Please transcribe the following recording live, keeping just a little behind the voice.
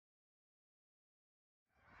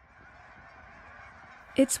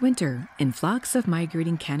It's winter, and flocks of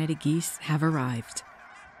migrating Canada geese have arrived.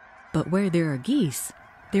 But where there are geese,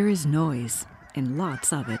 there is noise, and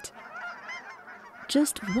lots of it.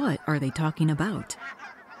 Just what are they talking about?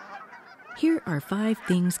 Here are 5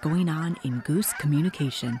 things going on in goose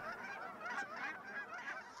communication.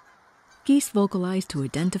 Geese vocalize to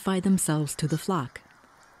identify themselves to the flock.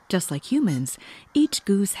 Just like humans, each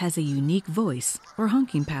goose has a unique voice or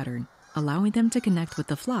honking pattern, allowing them to connect with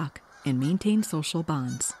the flock and maintain social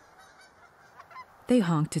bonds. They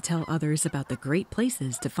honk to tell others about the great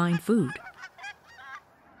places to find food,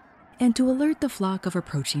 and to alert the flock of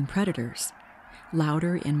approaching predators.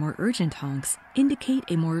 Louder and more urgent honks indicate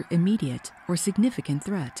a more immediate or significant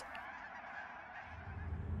threat.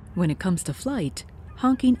 When it comes to flight,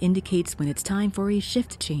 honking indicates when it's time for a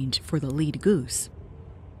shift change for the lead goose.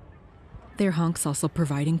 Their honks also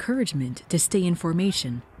provide encouragement to stay in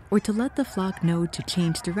formation or to let the flock know to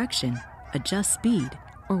change direction, adjust speed,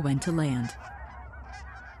 or when to land.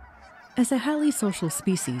 As a highly social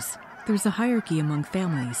species, there's a hierarchy among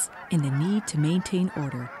families and the need to maintain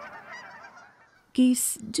order.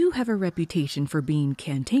 Geese do have a reputation for being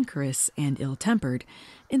cantankerous and ill-tempered,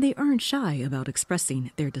 and they aren't shy about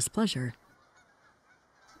expressing their displeasure.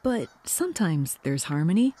 But sometimes there's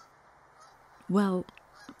harmony. Well,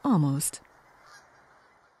 almost.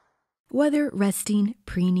 Whether resting,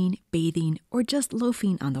 preening, bathing, or just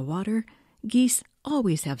loafing on the water, geese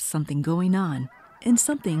always have something going on, and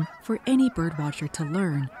something for any birdwatcher to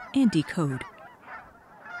learn and decode.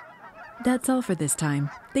 That's all for this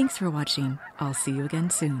time. Thanks for watching. I'll see you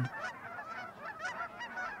again soon.